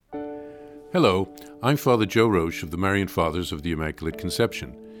Hello, I'm Father Joe Roche of the Marian Fathers of the Immaculate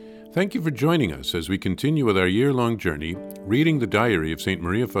Conception. Thank you for joining us as we continue with our year-long journey reading the diary of St.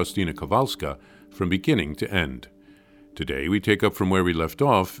 Maria Faustina Kowalska from beginning to end. Today we take up from where we left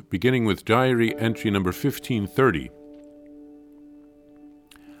off, beginning with diary entry number 1530.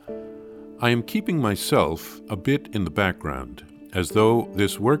 I am keeping myself a bit in the background, as though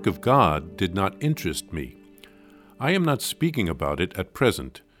this work of God did not interest me. I am not speaking about it at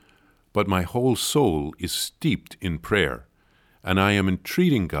present, but my whole soul is steeped in prayer, and I am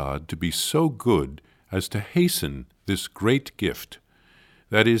entreating God to be so good as to hasten this great gift,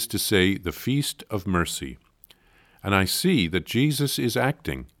 that is to say, the Feast of Mercy. And I see that Jesus is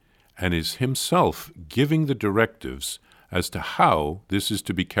acting, and is himself giving the directives as to how this is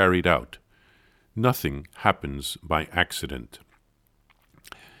to be carried out. Nothing happens by accident.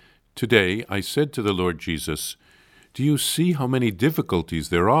 Today I said to the Lord Jesus, "Do you see how many difficulties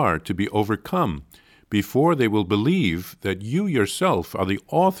there are to be overcome before they will believe that you yourself are the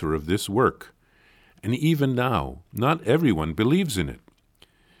author of this work? And even now, not everyone believes in it.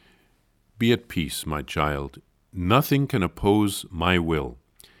 Be at peace, my child. Nothing can oppose my will.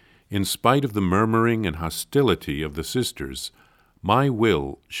 In spite of the murmuring and hostility of the sisters, my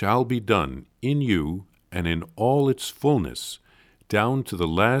will shall be done in you and in all its fullness, down to the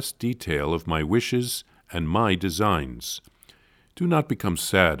last detail of my wishes and my designs. Do not become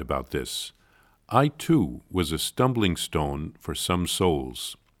sad about this. I too was a stumbling stone for some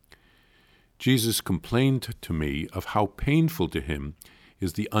souls." Jesus complained to me of how painful to him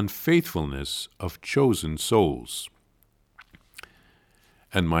is the unfaithfulness of chosen souls.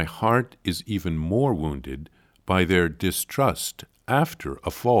 And my heart is even more wounded by their distrust after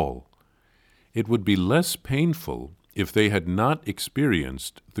a fall. It would be less painful if they had not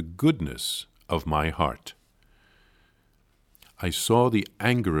experienced the goodness of my heart. I saw the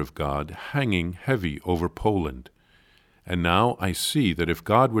anger of God hanging heavy over Poland, and now I see that if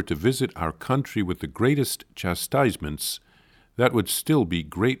God were to visit our country with the greatest chastisements, that would still be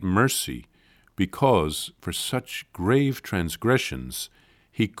great mercy, because for such grave transgressions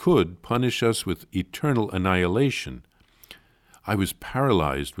he could punish us with eternal annihilation. I was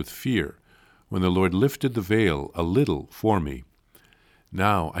paralyzed with fear when the Lord lifted the veil a little for me.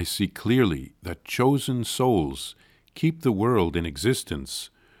 Now I see clearly that chosen souls keep the world in existence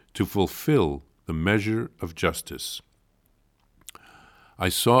to fulfill the measure of justice. I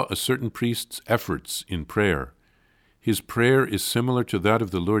saw a certain priest's efforts in prayer. His prayer is similar to that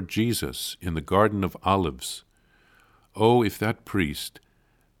of the Lord Jesus in the Garden of Olives. Oh, if that priest,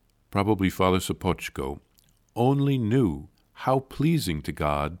 probably Father Sopoćko, only knew how pleasing to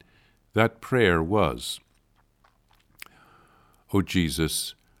God that prayer was. O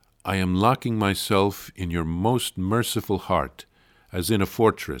Jesus, I am locking myself in your most merciful heart, as in a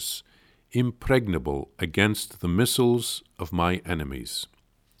fortress, impregnable against the missiles of my enemies.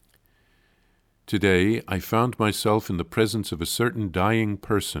 Today I found myself in the presence of a certain dying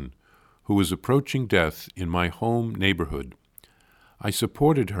person who was approaching death in my home neighborhood. I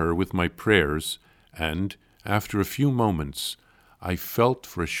supported her with my prayers, and, after a few moments, I felt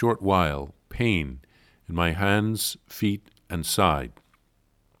for a short while pain in my hands, feet, and side.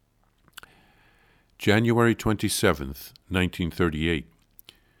 January 27th, 1938.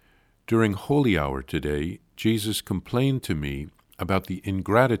 During Holy Hour today, Jesus complained to me about the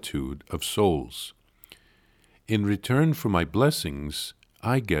ingratitude of souls. In return for my blessings,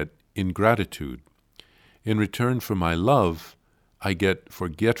 I get ingratitude. In return for my love, I get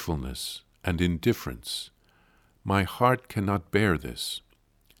forgetfulness and indifference. My heart cannot bear this.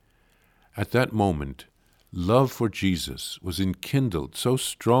 At that moment, love for Jesus was enkindled so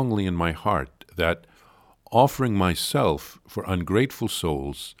strongly in my heart that, offering myself for ungrateful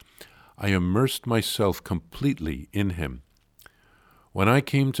souls, I immersed myself completely in him. When I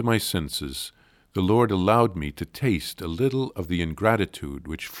came to my senses, the Lord allowed me to taste a little of the ingratitude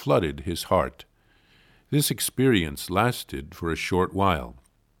which flooded his heart. This experience lasted for a short while.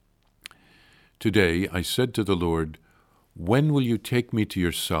 Today I said to the Lord, "When will you take me to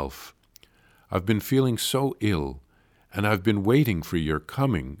yourself? I've been feeling so ill, and I've been waiting for your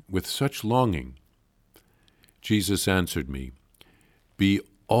coming with such longing." Jesus answered me, "Be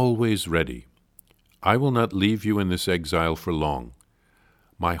always ready. I will not leave you in this exile for long.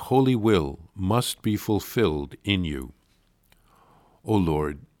 My holy will must be fulfilled in you. O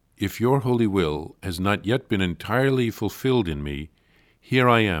Lord, if your holy will has not yet been entirely fulfilled in me, here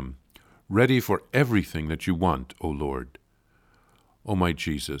I am, ready for everything that you want, O Lord. O my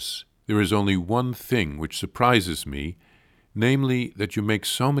Jesus, there is only one thing which surprises me, namely that you make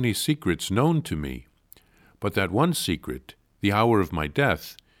so many secrets known to me. But that one secret, the hour of my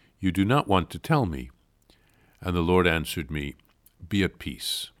death, you do not want to tell me." And the Lord answered me, "Be at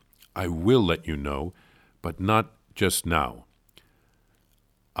peace. I will let you know, but not just now."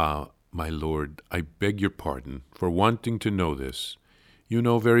 My Lord, I beg your pardon for wanting to know this. You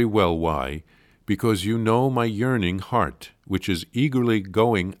know very well why, because you know my yearning heart, which is eagerly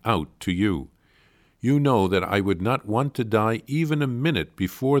going out to you. You know that I would not want to die even a minute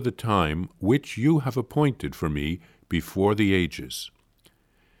before the time which you have appointed for me before the ages.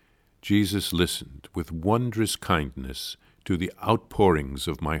 Jesus listened with wondrous kindness to the outpourings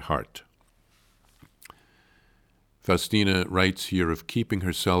of my heart. Faustina writes here of keeping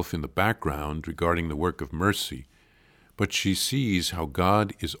herself in the background regarding the work of mercy, but she sees how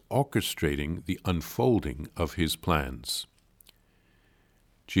God is orchestrating the unfolding of his plans.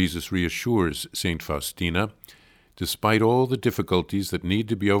 Jesus reassures St. Faustina, despite all the difficulties that need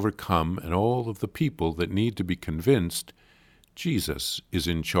to be overcome and all of the people that need to be convinced, Jesus is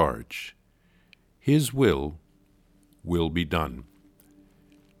in charge. His will be done.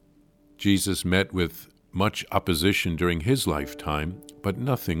 Jesus met with much opposition during his lifetime, but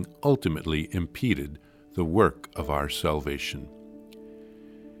nothing ultimately impeded the work of our salvation.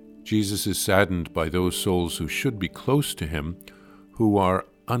 Jesus is saddened by those souls who should be close to him, who are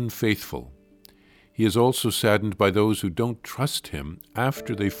unfaithful. He is also saddened by those who don't trust him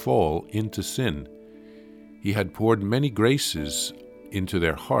after they fall into sin. He had poured many graces into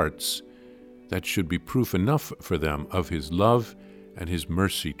their hearts that should be proof enough for them of his love and his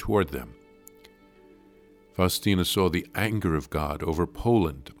mercy toward them. Faustina saw the anger of God over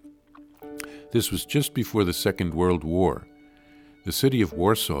Poland. This was just before the Second World War. The city of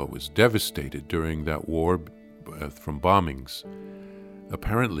Warsaw was devastated during that war from bombings.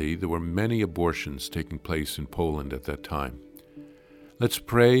 Apparently, there were many abortions taking place in Poland at that time. Let's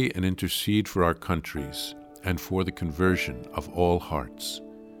pray and intercede for our countries and for the conversion of all hearts.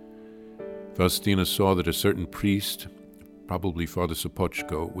 Faustina saw that a certain priest, probably Father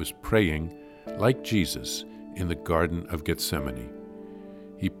Sopoćko, was praying like Jesus in the Garden of Gethsemane.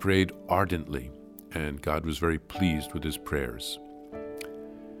 He prayed ardently, and God was very pleased with his prayers.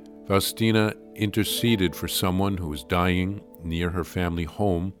 Faustina interceded for someone who was dying near her family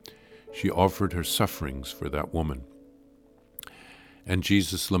home. She offered her sufferings for that woman. And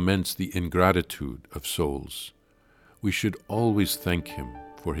Jesus laments the ingratitude of souls. We should always thank him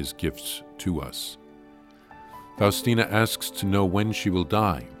for his gifts to us. Faustina asks to know when she will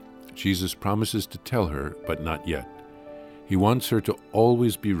die. Jesus promises to tell her, but not yet. He wants her to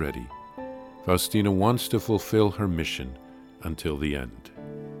always be ready. Faustina wants to fulfill her mission until the end.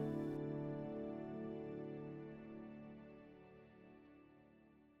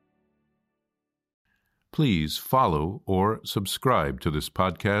 Please follow or subscribe to this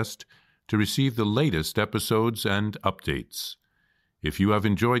podcast to receive the latest episodes and updates. If you have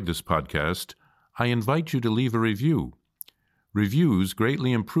enjoyed this podcast, I invite you to leave a review. Reviews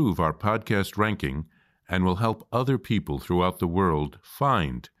greatly improve our podcast ranking and will help other people throughout the world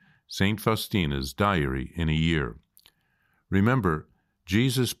find St. Faustina's Diary in a Year. Remember,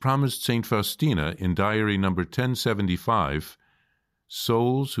 Jesus promised St. Faustina in Diary number 1075,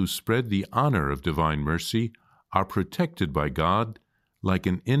 souls who spread the honor of divine mercy are protected by God like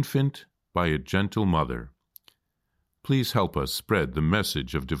an infant by a gentle mother. Please help us spread the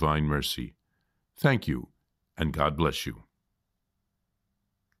message of divine mercy. Thank you, and God bless you.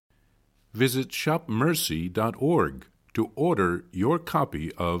 Visit shopmercy.org to order your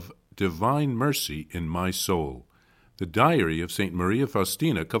copy of Divine Mercy in My Soul, the Diary of St. Maria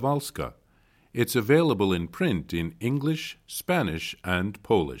Faustina Kowalska. It's available in print in English, Spanish, and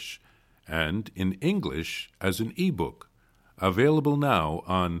Polish, and in English as an e-book, available now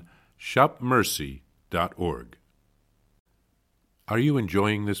on shopmercy.org. Are you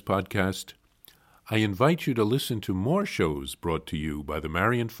enjoying this podcast? I invite you to listen to more shows brought to you by the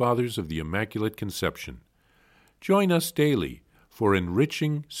Marian Fathers of the Immaculate Conception. Join us daily for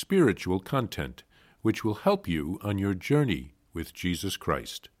enriching spiritual content, which will help you on your journey with Jesus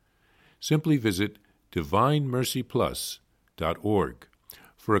Christ. Simply visit DivineMercyPlus.org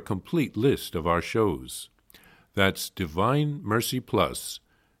for a complete list of our shows. That's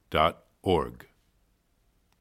DivineMercyPlus.org.